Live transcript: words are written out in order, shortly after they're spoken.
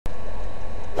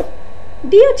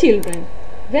Dear children,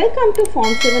 welcome to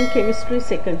Form 7 Chemistry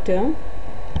second term.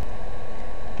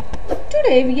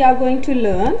 Today we are going to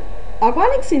learn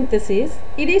organic synthesis.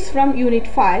 It is from Unit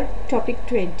 5, Topic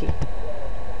 20.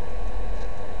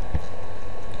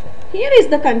 Here is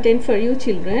the content for you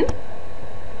children.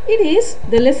 It is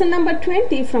the lesson number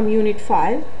 20 from Unit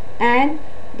 5 and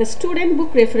the student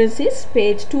book reference is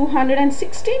page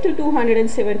 260 to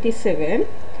 277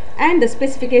 and the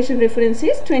specification reference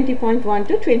is 20.1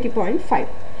 to 20.5.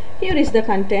 Here is the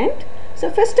content.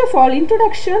 So first of all,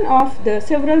 introduction of the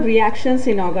several reactions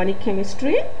in organic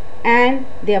chemistry and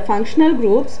their functional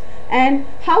groups and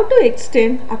how to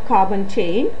extend a carbon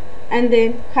chain, and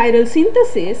then chiral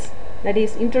synthesis, that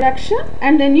is introduction,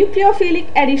 and then nucleophilic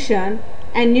addition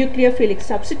and nucleophilic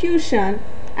substitution,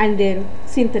 and then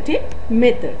synthetic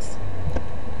methods.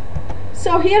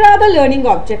 So here are the learning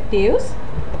objectives.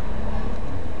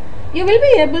 You will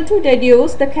be able to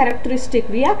deduce the characteristic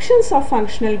reactions of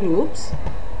functional groups,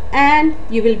 and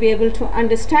you will be able to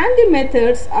understand the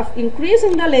methods of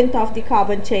increasing the length of the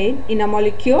carbon chain in a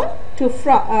molecule to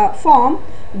form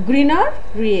Grignard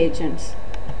reagents,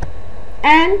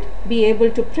 and be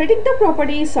able to predict the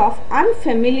properties of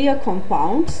unfamiliar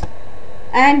compounds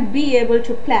and be able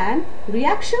to plan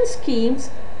reaction schemes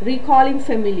recalling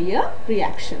familiar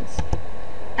reactions.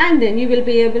 And then you will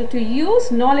be able to use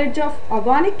knowledge of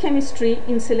organic chemistry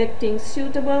in selecting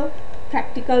suitable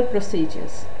practical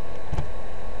procedures.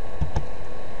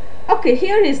 Okay,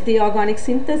 here is the organic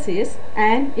synthesis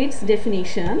and its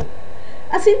definition.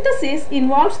 A synthesis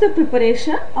involves the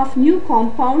preparation of new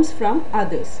compounds from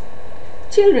others.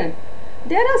 Children,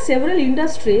 there are several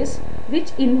industries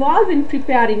which involve in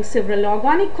preparing several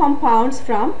organic compounds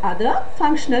from other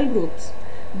functional groups.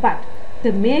 But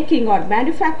the making or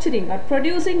manufacturing or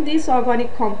producing these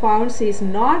organic compounds is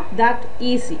not that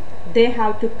easy. They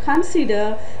have to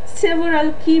consider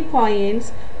several key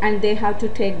points and they have to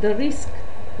take the risk,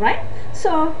 right?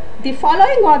 So the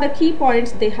following are the key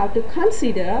points they have to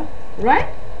consider, right?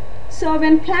 So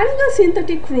when planning a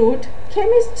synthetic route,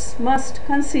 chemists must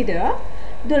consider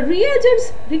the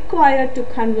reagents required to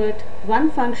convert one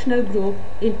functional group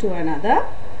into another.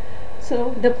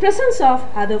 So the presence of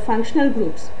other functional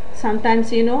groups.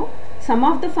 Sometimes some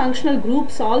of the functional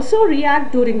groups also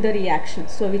react during the reaction,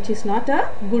 so which is not a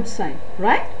good sign,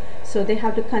 right? So they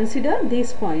have to consider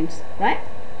these points, right?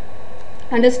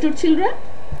 Understood children?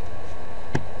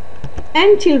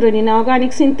 And children, in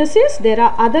organic synthesis there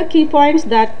are other key points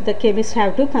that the chemists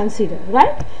have to consider,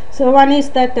 right? So one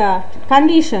is that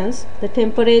conditions, the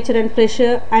temperature and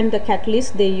pressure and the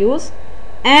catalyst they use,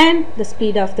 and the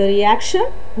speed of the reaction,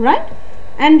 right?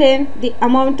 And then the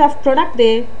amount of product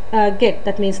they get,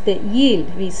 that means the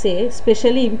yield, we say,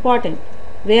 especially important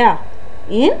where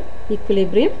in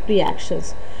equilibrium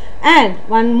reactions. And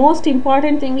one most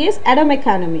important thing is atom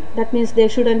economy, that means there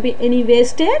shouldn't be any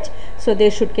wastage, so they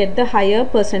should get the higher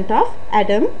percent of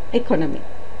atom economy.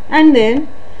 And then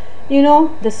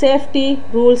the safety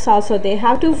rules also they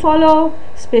have to follow,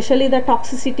 especially the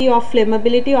toxicity of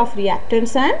flammability of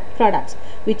reactants and products,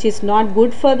 which is not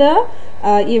good for the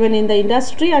even in the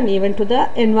industry and even to the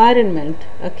environment.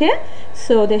 Okay,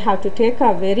 so they have to take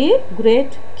a very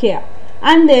great care.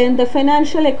 And then the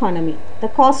financial economy, the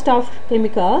cost of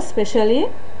chemicals, especially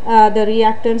the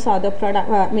reactants or the product,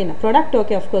 product,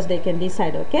 okay, of course they can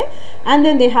decide, okay. And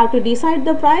then they have to decide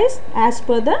the price as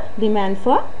per the demand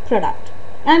for product.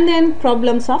 And then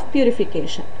problems of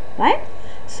purification, right?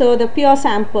 So the pure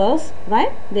samples,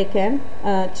 right, they can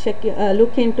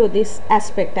look into this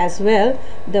aspect as well.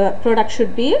 The product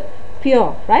should be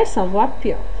pure, right, somewhat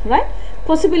pure, right?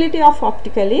 Possibility of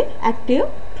optically active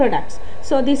products.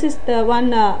 So this is the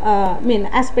one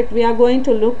aspect we are going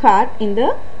to look at in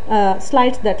the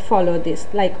slides that follow this,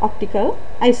 like optical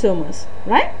isomers,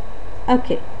 right?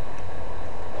 Okay.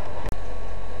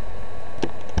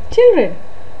 Children,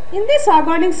 in this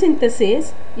organic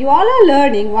synthesis, you all are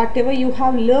learning whatever you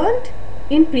have learned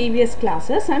in previous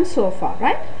classes and so far,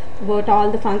 right? About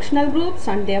all the functional groups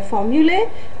and their formulae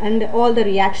and all the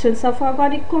reactions of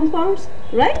organic compounds,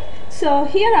 right? So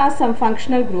here are some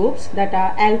functional groups that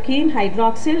are alkene,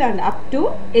 hydroxyl and up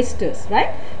to esters,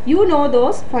 right? You know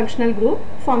those functional group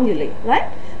formulae,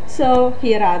 right? So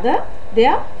here are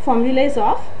their formulas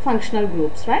of functional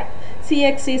groups, right?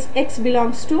 CX is X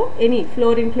belongs to any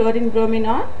fluorine, chlorine, bromine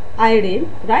or iodine,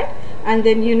 right? And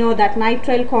then that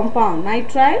nitrile compound,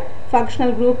 nitrile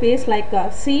functional group is like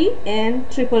a C N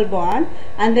triple bond,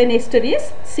 and then ester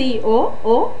is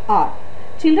COOR.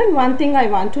 Children, one thing I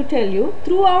want to tell you,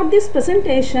 throughout this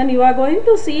presentation you are going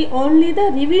to see only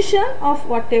the revision of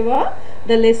whatever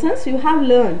the lessons you have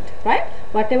learned, right?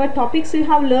 Whatever topics you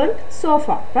have learned so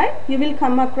far, right? You will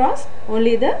come across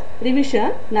only the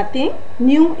revision, nothing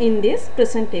new in this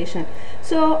presentation.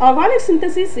 So organic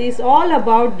synthesis is all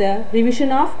about the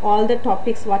revision of all the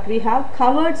topics what we have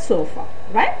covered so far,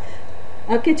 right?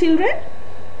 Okay, children?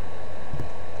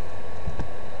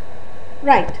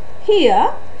 Right,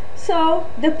 here, so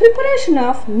the preparation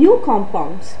of new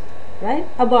compounds, right?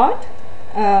 About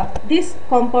these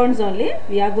compounds only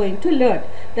we are going to learn.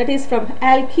 That is from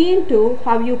alkene to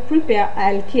how you prepare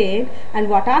alkane, and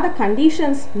what are the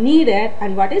conditions needed,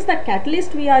 and what is the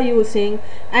catalyst we are using,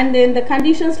 and then the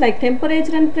conditions like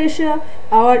temperature and pressure,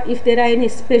 or if there are any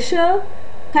special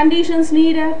conditions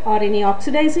needed, or any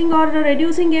oxidizing or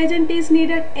reducing agent is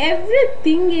needed.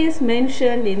 Everything is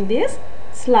mentioned in this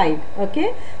slide.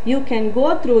 Okay, you can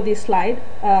go through this slide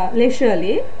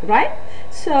leisurely, right?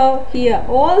 So here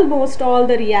almost all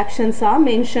the reactions are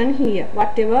mentioned here,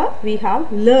 whatever we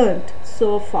have learned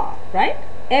so far, right?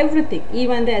 Everything,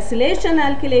 even the acylation,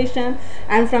 alkylation,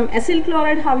 and from acyl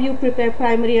chloride how you prepare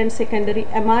primary and secondary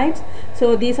amides.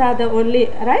 So these are the only,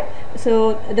 right?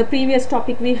 So the previous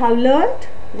topic we have learned,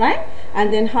 right?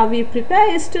 And then how we prepare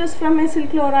esters from acyl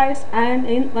chlorides,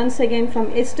 and once again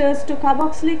from esters to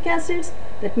carboxylic acids,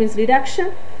 that means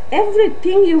reduction.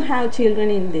 Everything you have, children,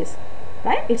 in this,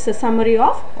 right? It's a summary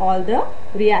of all the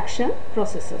reaction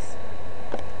processes.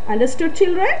 Understood,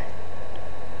 children?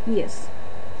 Yes.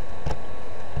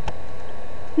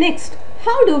 Next,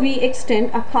 how do we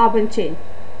extend a carbon chain?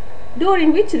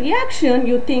 During which reaction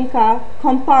you think a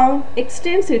compound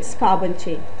extends its carbon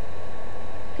chain?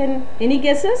 Any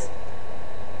guesses?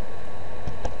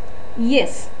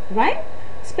 Yes, right?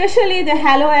 Especially the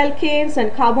haloalkanes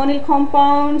and carbonyl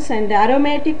compounds and the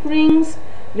aromatic rings,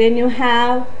 when you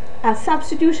have a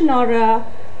substitution or a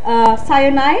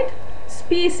cyanide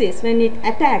species, when it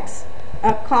attacks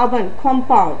a carbon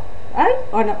compound, right,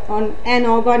 on an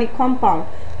organic compound,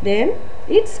 then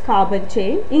its carbon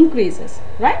chain increases,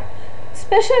 right?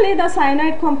 Especially the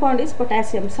cyanide compound is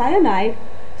potassium cyanide.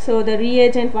 So the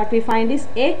reagent what we find is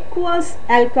aqueous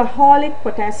alcoholic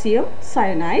potassium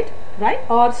cyanide, right?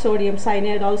 Or sodium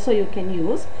cyanide also you can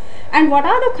use. And what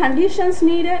are the conditions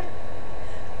needed?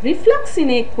 Reflux in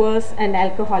aqueous and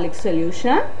alcoholic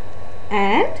solution,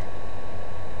 and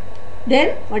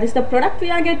then what is the product we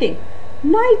are getting?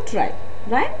 Nitrile,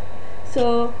 right?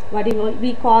 So what do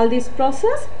we call this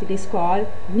process? It is called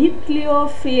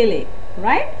nucleophilic,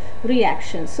 right,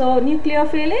 reaction. So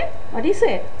nucleophilic, what is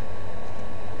it?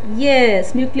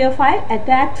 Yes, nucleophile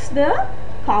attacks the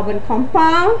carbon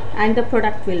compound and the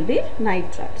product will be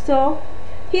nitrile. So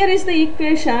here is the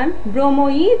equation.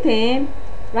 Bromoethane,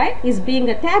 right, is being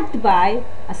attacked by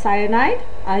a cyanide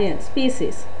ion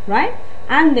species, right?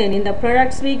 And then in the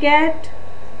products we get,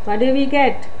 what do we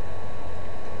get?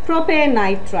 Propane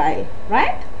nitrile,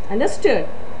 right? Understood?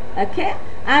 Okay,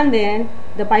 and then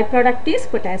the byproduct is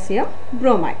potassium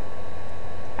bromide.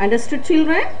 Understood,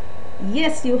 children?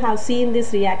 Yes, you have seen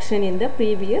this reaction in the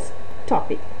previous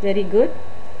topic. Very good.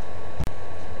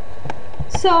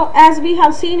 So as we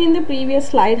have seen in the previous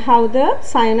slide how the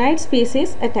cyanide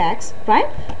species attacks, right?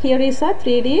 Here is a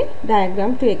 3D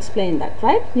diagram to explain that,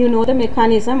 right? You know the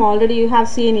mechanism already, you have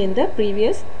seen in the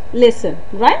previous lesson,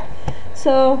 right?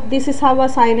 So this is how a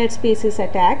cyanide species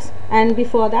attacks, and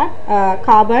before that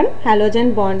carbon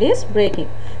halogen bond is breaking.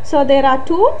 So there are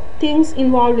two things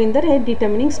involved in the rate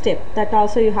determining step, that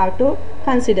also you have to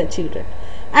consider, children.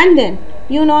 And then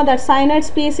you know that cyanide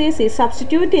species is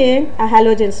substituting a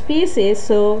halogen species,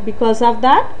 so because of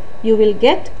that you will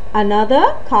get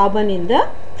another carbon in the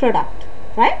product,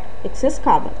 right? Excess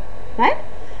carbon, right?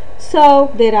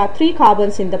 So there are 3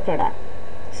 carbons in the product.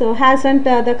 So hasn't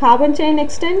the carbon chain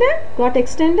got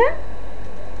extended?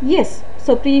 Yes.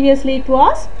 So previously it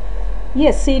was,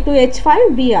 yes,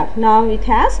 C2H5Br. Now it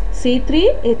has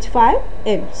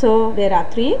C3H5N. So there are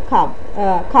 3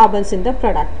 carbons in the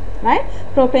product, right?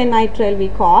 Propane nitrile we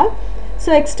call.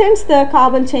 So extends the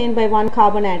carbon chain by 1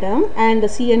 carbon atom, and the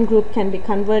CN group can be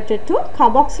converted to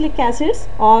carboxylic acids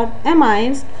or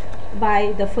amines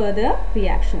by the further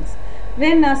reactions.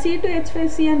 When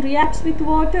C2H5CN reacts with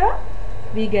water,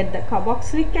 we get the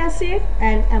carboxylic acid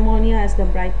and ammonia as the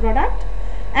byproduct.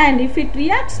 And if it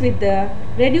reacts with the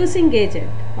reducing agent,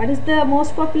 what is the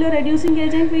most popular reducing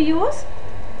agent we use?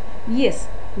 Yes,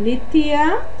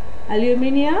 lithium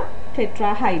aluminium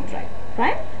tetrahydride,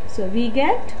 right? So we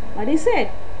get, what is it?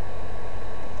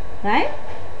 Right?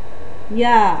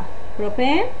 Yeah,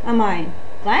 propane amine,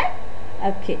 right?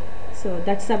 Okay, so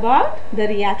that's about the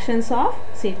reactions of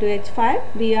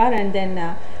C2H5Br and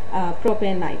then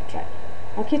propane nitrile.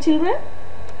 Okay, children?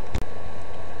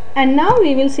 And now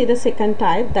we will see the second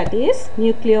type, that is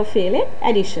nucleophilic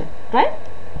addition, right,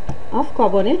 of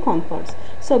carbonyl compounds.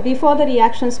 So before the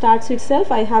reaction starts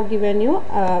itself, I have given you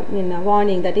a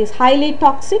warning, that is highly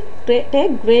toxic,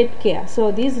 take great care.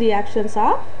 So these reactions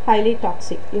are highly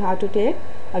toxic, you have to take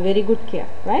a very good care,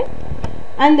 right?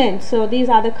 And then, so these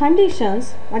are the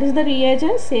conditions. What is the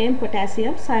reagent? Same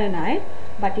potassium cyanide,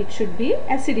 but it should be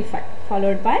acidified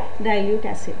followed by dilute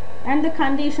acid. And the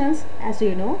conditions, as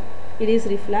you know, it is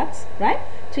reflux, right?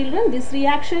 Children, this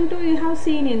reaction too you have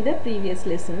seen in the previous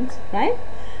lessons, right?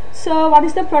 So what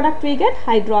is the product we get?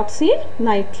 Hydroxy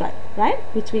nitride, right,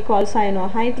 which we call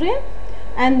cyanohydrin.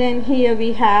 And then here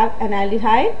we have an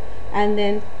aldehyde, and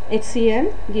then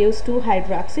HCN gives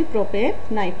 2-hydroxypropane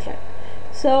nitride.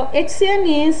 So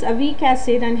HCN is a weak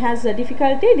acid and has a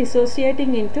difficulty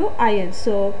dissociating into ions.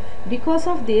 So because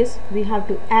of this, we have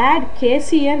to add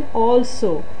KCN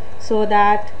also, so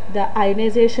that the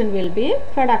ionization will be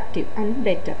productive and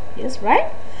better. Yes,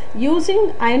 right?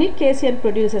 Using ionic KCN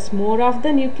produces more of the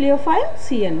nucleophile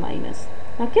CN minus.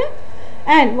 Okay.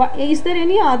 And is there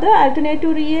any other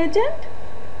alternative reagent?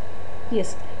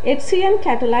 Yes, HCN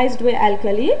catalyzed by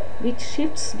alkali, which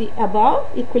shifts the above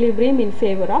equilibrium in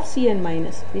favor of CN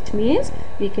minus, which means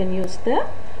we can use the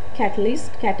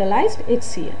catalyzed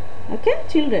HCN. Okay,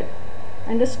 children,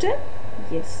 understood?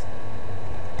 Yes.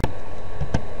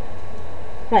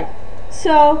 Right.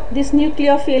 So this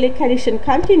nucleophilic addition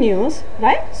continues,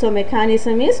 right? So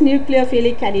mechanism is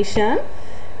nucleophilic addition,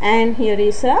 and here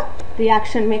is a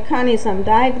reaction mechanism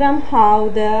diagram, how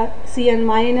the CN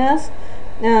minus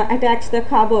attacks the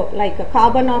like a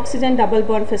carbon oxygen double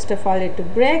bond. First of all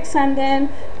it breaks, and then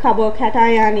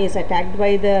carbocation is attacked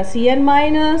by the CN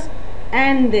minus,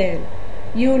 and then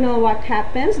you know what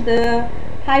happens, the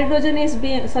oxygen is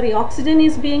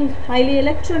being highly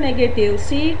electronegative,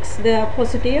 seeks the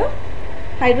positive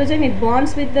hydrogen, it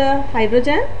bonds with the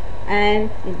hydrogen and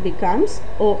it becomes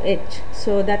OH.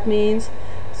 So that means,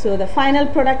 so the final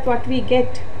product what we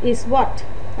get is what?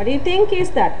 What do you think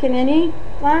is that? Can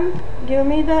anyone give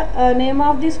me the name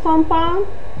of this compound?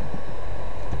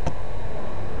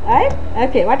 Right?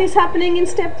 Okay, what is happening in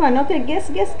step 1? Okay, guess.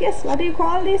 What do you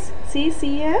call this?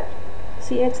 CCN?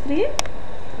 CH3?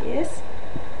 Yes.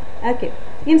 Okay.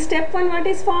 In step 1, what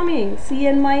is forming?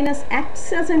 CN minus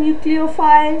acts as a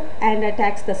nucleophile and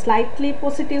attacks the slightly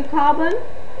positive carbon.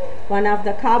 One of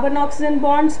the carbon oxygen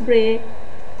bonds break.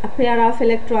 A pair of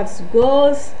electrons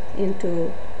goes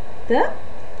into the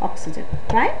oxygen,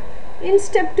 right? In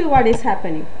step 2, what is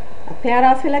happening? A pair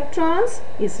of electrons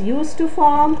is used to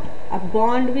form a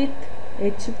bond with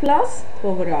H plus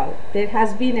overall. There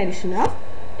has been addition of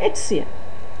HCN,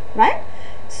 right?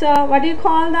 So what do you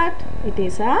call that? It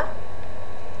is a,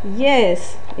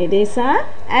 yes, it is a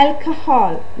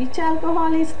alcohol. Which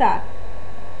alcohol is that?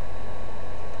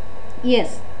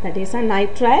 Yes, that is a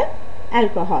nitrile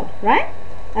alcohol, right?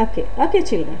 Okay,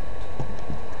 children.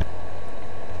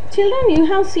 Children, you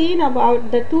have seen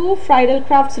about the two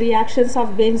Friedel-Crafts reactions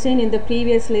of benzene in the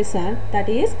previous lesson, that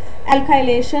is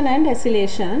alkylation and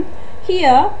acylation.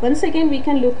 Here, once again we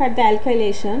can look at the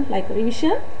alkylation like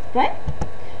revision, right?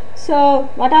 So,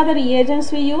 what are the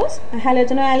reagents we use? A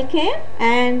halogenoalkane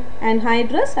and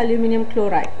anhydrous aluminum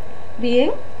chloride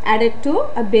being added to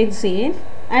a benzene,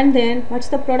 and then what's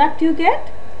the product you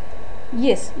get?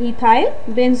 Yes, ethyl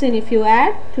benzene if you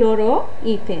add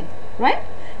chloroethane, right?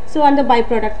 So, and the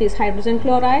byproduct is hydrogen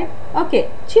chloride. Okay,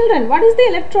 children, what is the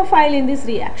electrophile in this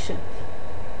reaction?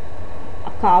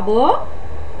 A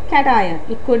carbocation.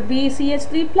 It could be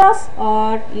CH3 plus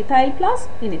or ethyl plus,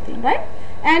 anything, right?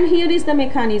 And here is the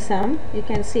mechanism. You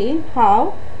can see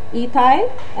how ethyl,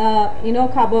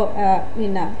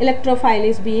 electrophile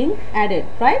is being added,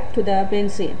 right, to the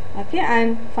benzene. Okay,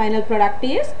 and final product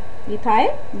is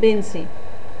ethyl benzene.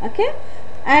 Okay,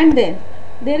 and then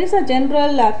there is a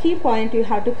general key point you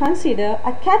have to consider.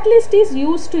 A catalyst is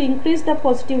used to increase the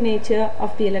positive nature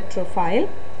of the electrophile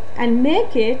and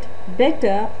make it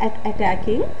better at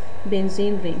attacking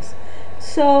benzene rings.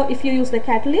 So if you use the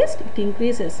catalyst, it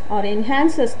increases or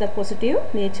enhances the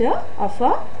positive nature of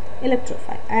a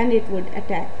electrophile and it would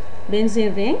attack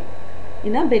benzene ring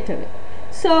in a better way.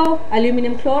 So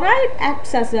aluminum chloride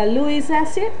acts as a Lewis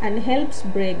acid and helps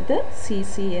break the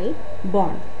CCl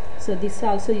bond. So this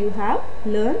also you have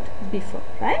learned before,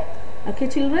 right? Okay,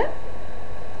 children.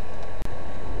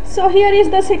 So here is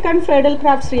the second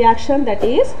Friedel-Crafts reaction, that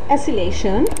is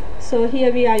acylation. So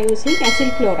here we are using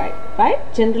acyl chloride, right?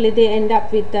 Generally they end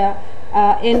up with the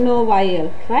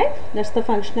NOYL, right? That's the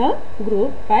functional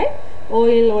group, right?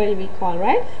 Oil we call,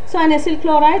 right? So an acyl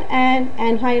chloride and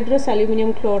anhydrous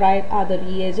aluminum chloride are the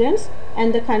reagents,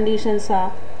 and the conditions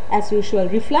are as usual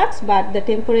reflux, but the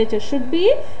temperature should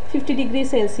be 50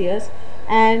 degrees Celsius,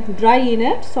 and dry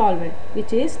inert solvent,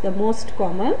 which is the most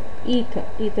common, ether.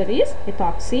 Ether is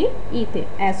ethoxy ethane,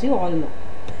 as you all know.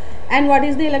 And what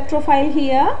is the electrophile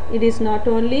here? It is not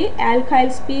only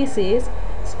alkyl species,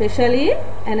 especially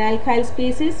an alkyl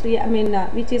species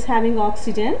which is having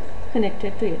oxygen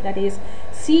connected to it, that is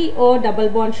CO double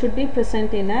bond should be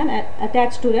present in an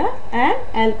attached to an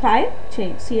alkyl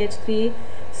chain, CH3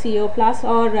 CO plus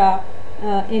or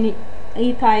any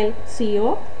ethyl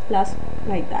CO plus,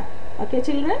 like that. Okay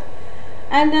children,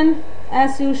 and then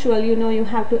as usual you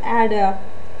have to add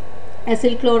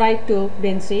acyl chloride to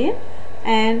benzene,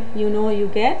 and you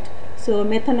get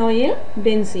methanoyl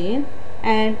benzene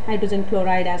and hydrogen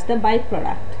chloride as the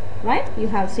byproduct, right? You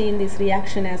have seen this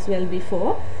reaction as well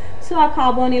before. So a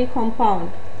carbonyl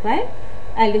compound, right?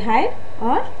 Aldehyde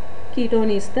or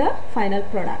ketone is the final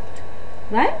product,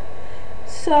 right?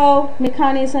 So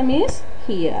mechanism is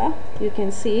here. You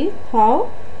can see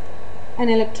how an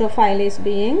electrophile is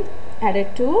being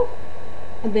added to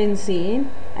a benzene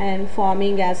and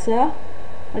forming as a,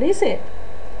 what is it?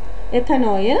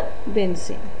 Ethanoyl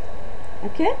benzene.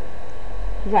 Okay,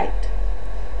 right.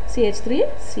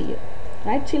 CH3CO,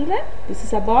 right children? This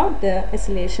is about the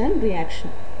acylation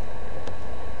reaction.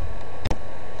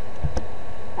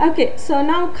 Okay, so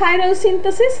now chiral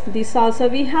synthesis. This also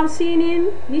we have seen in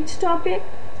which topic?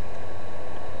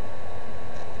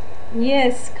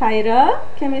 Yes, chiral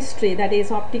chemistry, that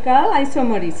is optical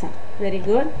isomerism. Very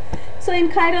good. So in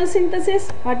chiral synthesis,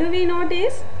 what do we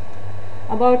notice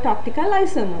about optical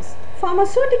isomers?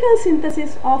 Pharmaceutical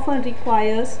synthesis often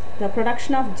requires the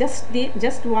production of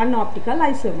just one optical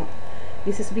isomer.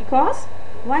 This is because,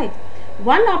 why?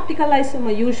 One optical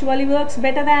isomer usually works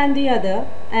better than the other,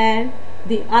 and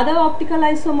the other optical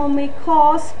isomer may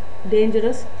cause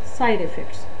dangerous side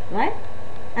effects, right?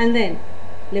 And then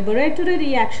laboratory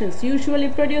reactions usually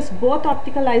produce both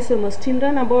optical isomers.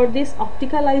 Children, about these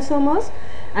optical isomers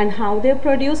and how they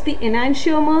produce the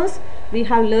enantiomers, we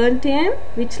have learnt in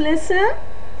which lesson?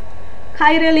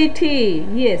 Chirality.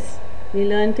 Yes, we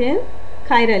learnt in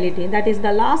chirality. That is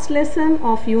the last lesson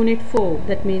of unit 4.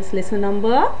 That means lesson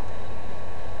number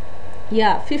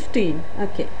 15.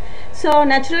 Okay. So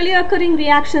naturally occurring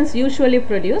reactions usually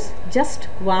produce just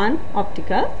one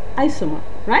optical isomer,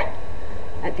 right?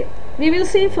 Okay. We will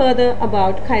see further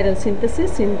about chiral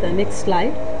synthesis in the next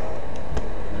slide.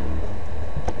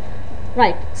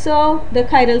 Right. So the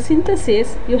chiral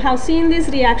synthesis, you have seen this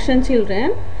reaction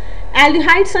children.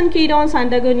 Aldehydes and ketones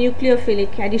undergo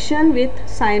nucleophilic addition with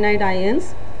cyanide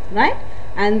ions, right?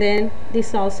 And then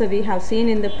this also we have seen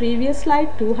in the previous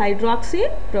slide, 2-hydroxy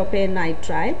propane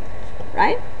nitrile,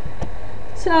 right?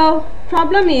 So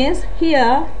problem is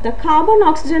here the carbon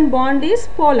oxygen bond is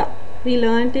polar. We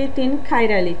learned it in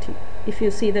chirality. If you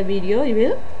see the video, you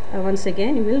will once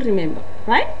again you will remember,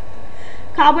 right?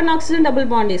 Carbon oxygen double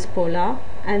bond is polar,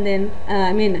 and then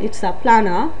it's a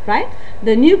planar, right?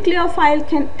 The nucleophile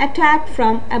can attack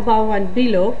from above and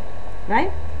below,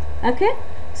 right? Okay,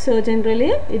 so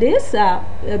generally it is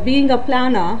being a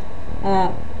planar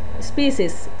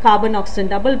species, carbon oxygen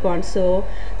double bond, so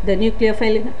the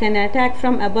nucleophile can attack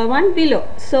from above and below.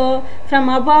 So from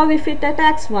above, if it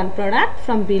attacks one product,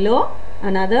 from below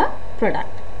another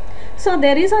product. So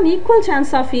there is an equal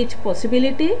chance of each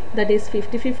possibility, that is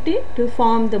 50-50, to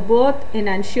form the both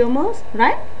enantiomers,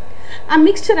 right? A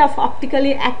mixture of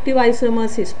optically active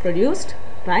isomers is produced,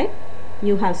 right?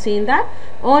 You have seen that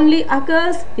only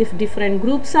occurs if different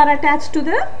groups are attached to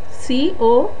the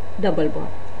CO double bond,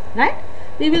 right?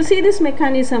 We will see this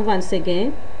mechanism once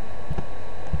again.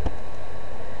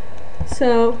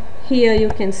 So here you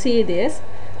can see this,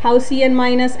 how Cn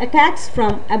minus attacks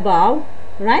from above,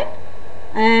 right?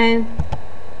 And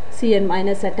Cn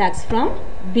minus attacks from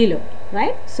below,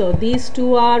 right? So these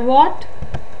two are what?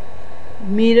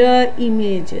 Mirror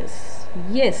images.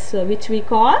 Yes, so which we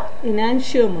call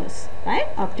enantiomers, right?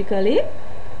 Optically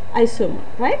isomer,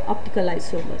 right? Optical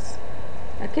isomers.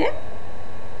 Okay.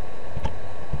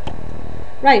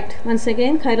 Right, once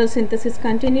again chiral synthesis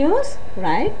continues,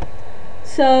 right?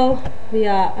 So we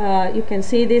are you can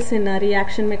see this in a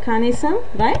reaction mechanism,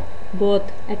 right?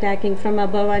 Both attacking from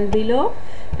above and below,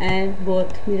 and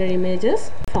both mirror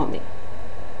images forming.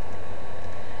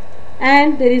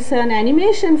 And there is an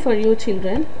animation for you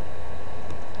children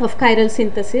of chiral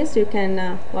synthesis. You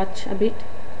can watch a bit.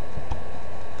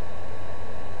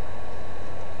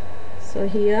 So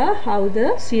here how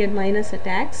the Cn minus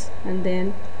attacks, and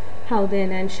then how the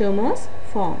enantiomers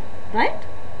form, right?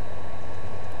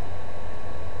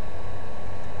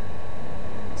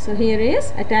 So here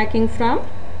is attacking from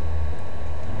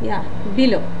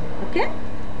below. Okay,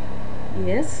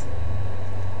 yes,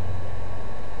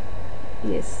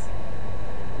 Yes.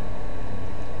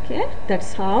 Okay,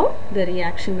 that's how the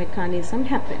reaction mechanism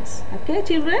happens. Okay,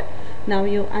 children, now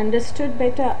you understood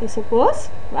better, I suppose,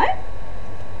 right?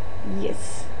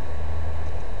 Yes.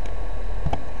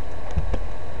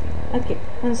 Okay,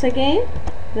 once again,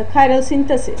 the chiral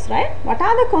synthesis, right? What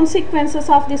are the consequences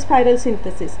of this chiral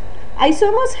synthesis?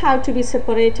 Isomers have to be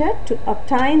separated to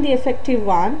obtain the effective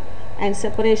one, and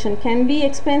separation can be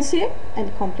expensive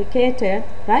and complicated,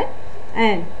 right?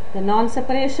 And the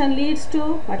non-separation leads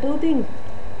to, what do you think?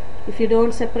 If you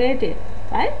don't separate it,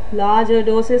 right? Larger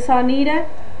doses are needed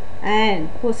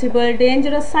and possible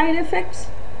dangerous side effects,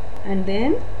 and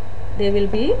then there will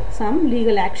be some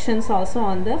legal actions also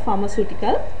on the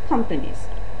pharmaceutical companies,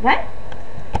 right?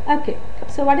 Okay,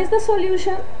 so what is the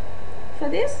solution for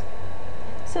this?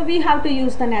 So we have to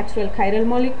use the natural chiral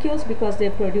molecules because they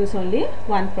produce only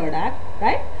one product,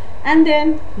 right? And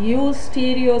then use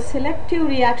stereoselective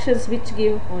reactions which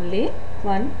give only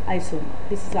one isomer.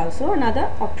 This is also another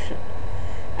option.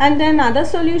 And then other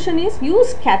solution is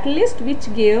use catalyst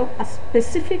which give a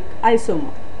specific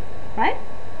isomer, right?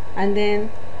 And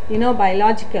then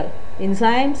biological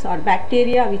enzymes or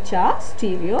bacteria which are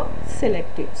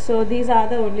stereoselective. So these are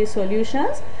the only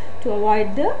solutions to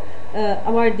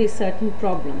avoid these certain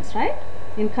problems, right?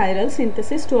 In chiral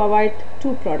synthesis, to avoid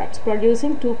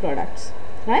producing two products,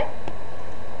 right?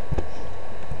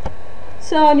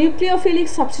 So nucleophilic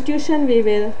substitution, we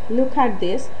will look at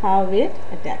this, how it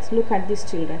attacks. Look at this,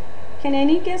 children. Can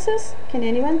any guesses? Can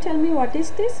anyone tell me what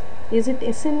is this? Is it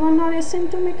SN1 or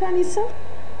SN2 mechanism?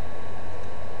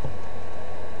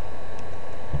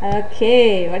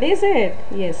 Okay, what is it?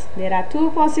 Yes, there are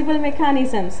two possible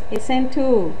mechanisms,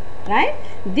 SN2, right?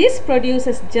 This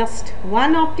produces just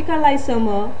one optical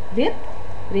isomer with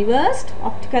reversed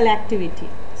optical activity.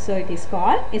 So it is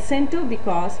called SN2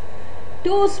 because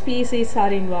two species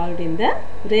are involved in the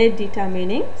rate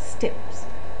determining steps.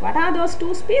 What are those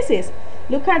two species?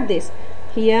 Look at this.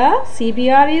 Here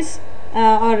CBr is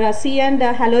C and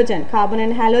halogen, carbon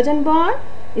and halogen bond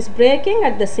is breaking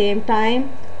at the same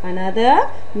time.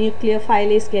 Another nucleophile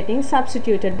is getting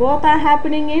substituted. Both are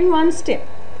happening in one step.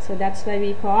 So that's why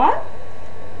we call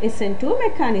SN2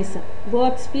 mechanism.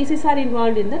 Both species are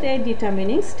involved in the rate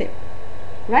determining step.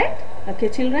 Right? Okay,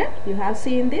 children, you have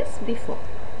seen this before.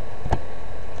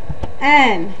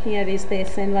 And here is the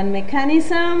SN1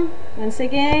 mechanism. Once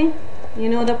again, you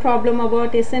know the problem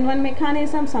about SN1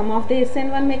 mechanism. Some of the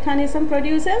SN1 mechanism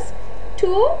produces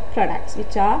two products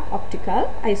which are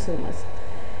optical isomers.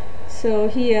 So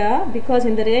here, because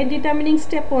in the rate determining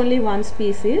step only one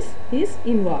species is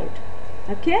involved.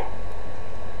 Okay,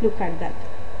 look at that,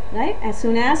 right? As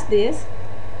soon as this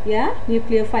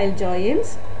nucleophile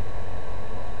joins,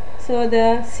 so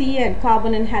the C and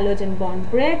carbon and halogen bond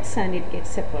breaks and it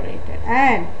gets separated,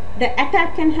 and the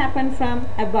attack can happen from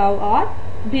above or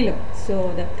below.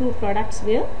 So the two products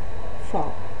will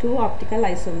form, two optical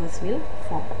isomers will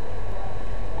form.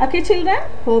 Okay, children,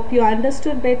 hope you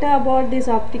understood better about these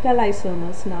optical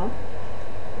isomers now.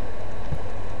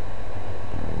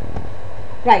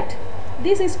 Right,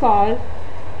 this is called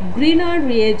Grignard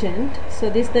reagent. So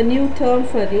this is the new term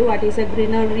for you. What is a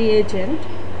Grignard reagent?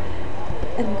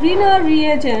 A Grignard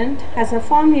reagent has a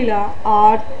formula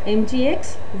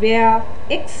RMgX, where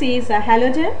X is a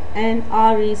halogen and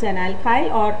R is an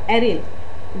alkyl or aryl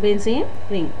benzene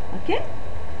ring. Okay,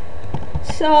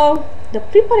 so the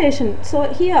preparation,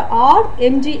 so here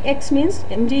RMgX means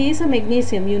Mg is a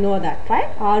magnesium, you know that, right?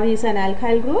 R is an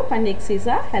alkyl group and X is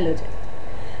a halogen.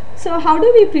 So how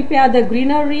do we prepare the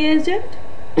Grignard reagent?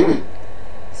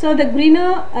 So the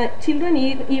Grignard, children,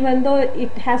 even though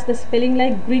it has the spelling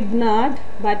like Grignard,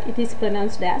 but it is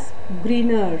pronounced as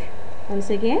Grignard. Once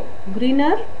again,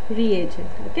 Grignard reagent.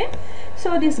 Okay,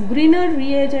 so these Grignard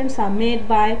reagents are made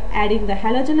by adding the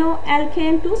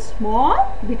halogenoalkane to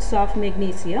small bits of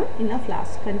magnesium in a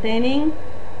flask containing,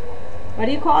 what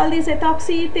do you call this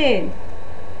ethoxyethane?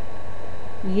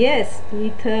 Yes,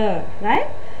 ether, right?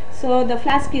 So the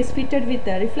flask is fitted with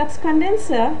a reflux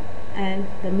condenser and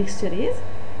the mixture is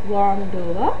warmed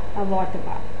over a water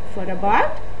bath for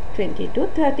about 20 to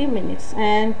 30 minutes,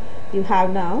 and you have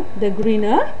now the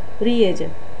Grignard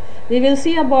reagent. We will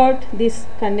see about this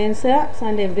condensers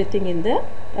and everything in the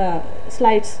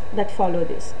slides that follow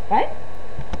this, right?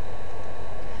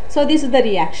 So this is the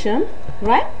reaction,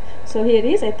 right? So here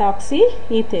is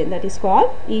ethoxyethane, that is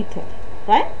called ether,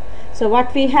 right? So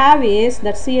what we have is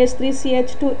that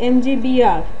CH3CH2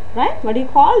 MgBr, right? What do you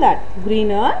call that?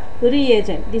 Grignard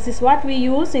reagent. This is what we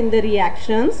use in the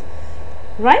reactions,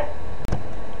 right?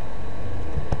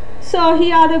 So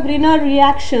here are the Grignard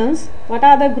reactions. What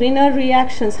are the Grignard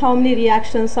reactions? How many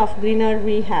reactions of Grignard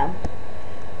we have?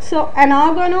 So an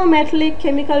organometallic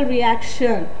chemical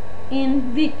reaction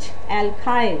in which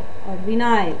alkyl or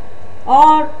vinyl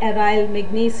or aryl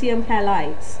magnesium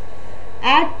halides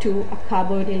add to a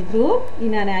carbonyl group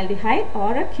in an aldehyde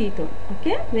or a ketone.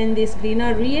 Okay, when this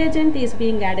Grignard reagent is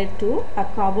being added to a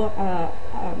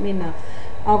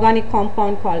organic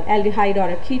compound called aldehyde or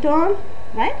a ketone,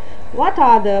 right? What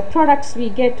are the products we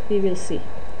get? We will see,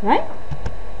 right?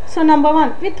 So number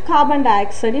one, with carbon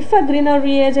dioxide, if a Grignard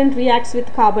reagent reacts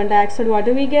with carbon dioxide, what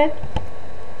do we get?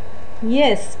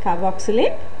 Yes,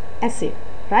 carboxylic acid,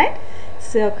 right?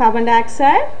 So carbon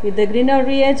dioxide with the Grignard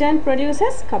reagent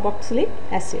produces carboxylic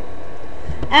acid.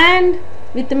 And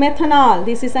with methanol,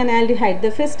 this is an aldehyde,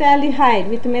 the first aldehyde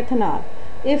with methanol.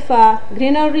 If a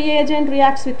Grignard reagent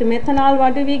reacts with methanol,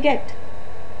 what do we get?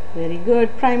 Very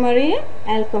good, primary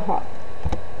alcohol.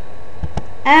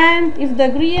 And if the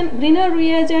Grignard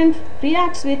reagent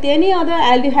reacts with any other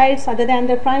aldehydes other than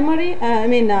the primary,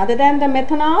 other than the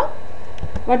methanol,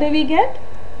 what do we get?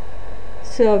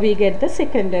 So we get the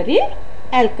secondary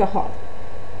alcohol.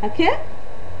 Okay,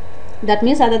 that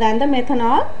means other than the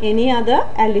methanol, any other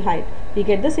aldehyde, we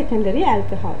get the secondary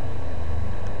alcohol.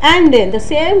 And then the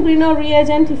same Grignard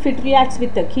reagent, if it reacts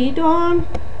with the ketone,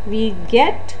 we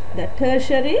get the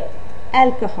tertiary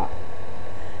alcohol.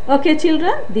 Okay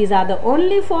children, these are the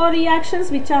only 4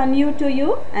 reactions which are new to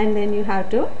you, and then you have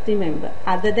to remember.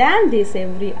 Other than this,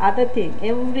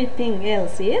 everything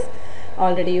else is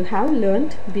already you have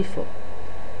learned before.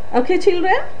 Okay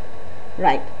children,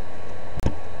 right.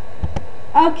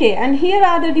 Okay, and here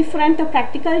are the different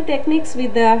practical techniques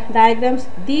with the diagrams.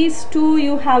 These two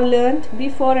you have learned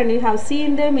before and you have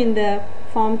seen them in the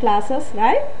form classes,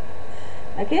 right?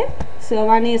 Okay, so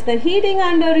one is the heating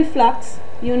under reflux.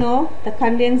 You know, the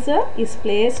condenser is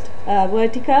placed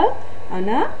vertical on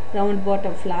a round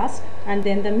bottom flask, and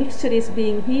then the mixture is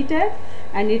being heated,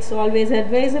 and it's always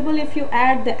advisable if you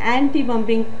add the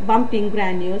anti-bumping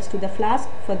granules to the flask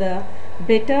for the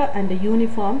better and the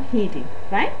uniform heating,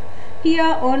 right?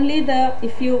 Here only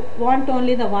if you want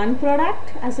only the one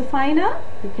product as a final,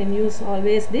 you can use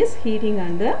always this heating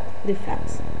under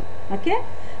reflux. Okay,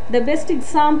 the best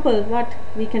example what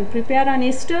we can prepare an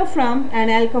ester from an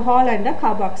alcohol and a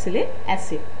carboxylic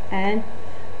acid, and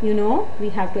you know we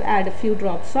have to add a few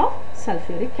drops of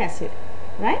sulfuric acid,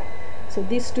 right? So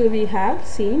these two we have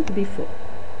seen before.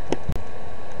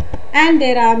 And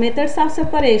there are methods of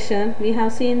separation. We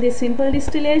have seen the simple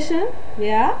distillation,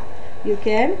 where you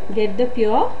can get the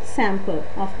pure sample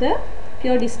of the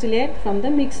pure distillate from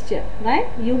the mixture, right?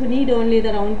 You need only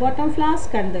the round bottom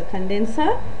flask and the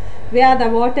condenser, where the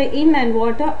water in and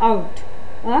water out,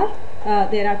 or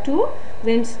there are two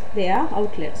vents, they are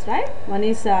outlets, right? One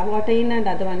is water in and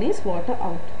other one is water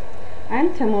out,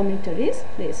 and thermometer is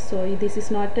placed. So this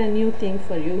is not a new thing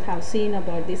for you. You have seen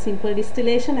about the simple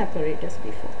distillation apparatus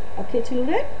before. Okay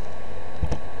children,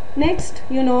 next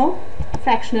you know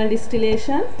fractional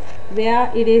distillation,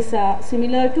 where it is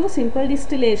similar to simple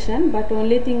distillation, but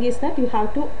only thing is that you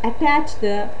have to attach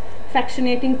the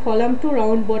fractionating column to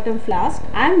round bottom flask,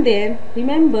 and then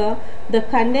remember the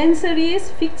condenser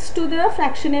is fixed to the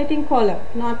fractionating column,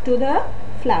 not to the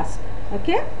flask.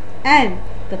 Okay, and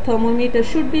the thermometer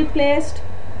should be placed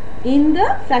in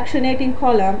the fractionating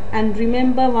column, and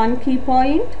remember one key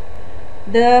point,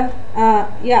 the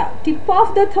tip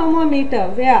of the thermometer,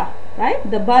 where right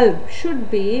the bulb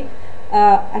should be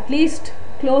at least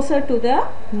closer to the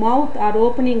mouth or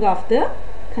opening of the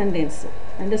condenser.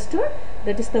 Understood?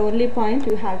 That is the only point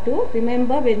you have to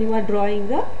remember when you are drawing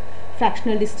the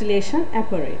fractional distillation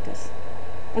apparatus.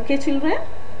 Okay children,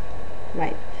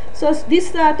 right. So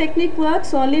this technique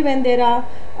works only when there are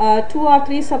 2 or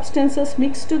 3 substances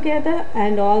mixed together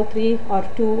and all 3 or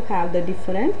 2 have the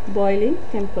different boiling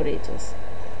temperatures.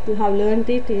 You have learned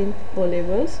it in O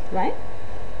levels, right?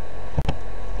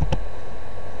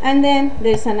 And then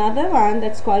there is another one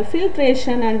that's called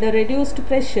filtration under reduced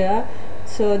pressure.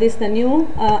 So this is the new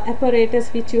apparatus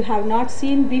which you have not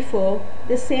seen before.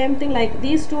 The same thing, like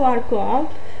these two are called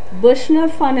Buchner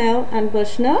funnel and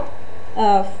Buchner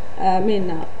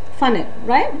funnel,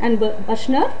 right? And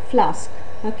Buchner flask.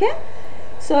 Okay.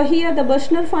 So here the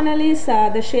Buchner funnel is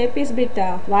the shape is bit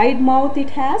wide mouth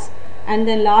it has, and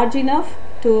then large enough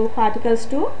to particles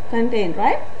to contain,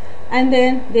 right? And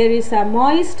then there is a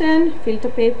moistened filter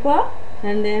paper,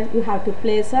 and then you have to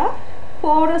place a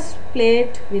porous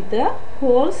plate with the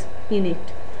holes in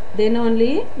it. Then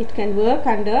only it can work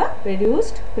under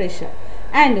reduced pressure.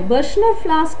 And Buchner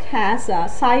flask has a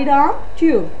side arm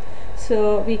tube.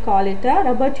 So we call it a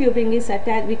rubber tubing is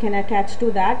attached. We can attach to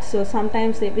that. So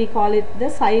sometimes we call it the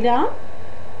side arm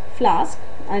flask,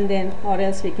 and then or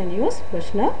else we can use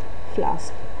Buchner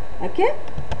flask. Okay,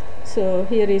 so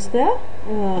here is the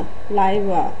live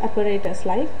apparatus,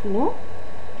 like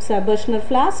it's a Birchner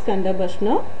flask and a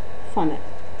Birchner funnel.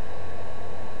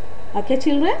 Okay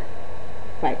children,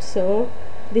 right, so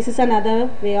this is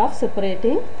another way of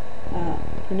separating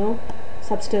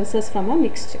substances from a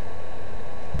mixture.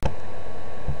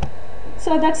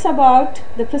 So that's about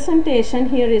the presentation.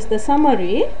 Here is the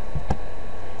summary.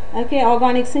 Okay,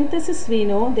 organic synthesis, we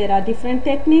know there are different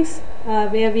techniques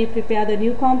where we prepare the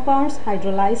new compounds: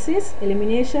 hydrolysis,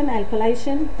 elimination,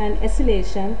 alkylation and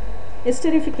acylation,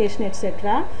 esterification,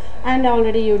 etc. And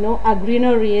already you know a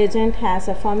Greener reagent has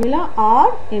a formula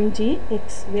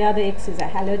RMgX, where the X is a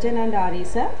halogen and R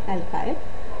is a alkyl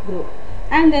group.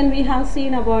 And then we have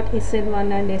seen about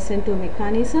SN1 and SN2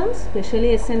 mechanisms. Especially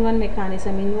SN1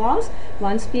 mechanism involves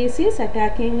one species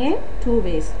attacking in two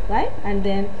ways, right, and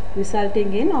then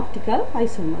resulting in optical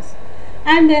isomers.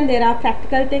 And then there are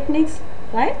practical techniques,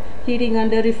 right, heating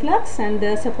under reflux and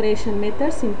the separation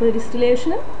method, simple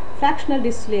distillation, fractional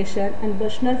distillation, and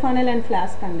Birchner funnel and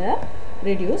flask under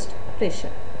reduced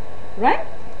pressure, right.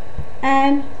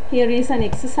 And here is an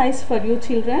exercise for you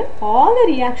children. All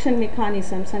the reaction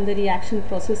mechanisms and the reaction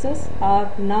processes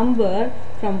are numbered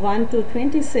from 1 to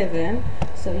 27.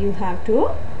 So you have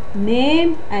to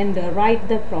name and write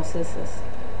the processes,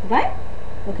 right?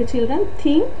 Okay children,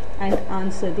 think and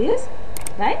answer this,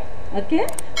 right? Okay,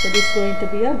 so this is going to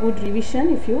be a good revision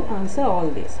if you answer all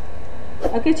this.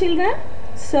 Okay children,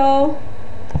 so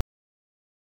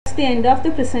the end of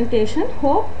the presentation.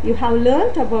 Hope you have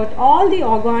learnt about all the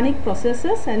organic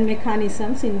processes and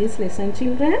mechanisms in this lesson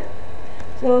children.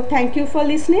 So thank you for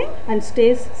listening and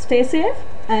stay safe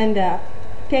and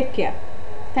take care.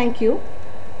 Thank you.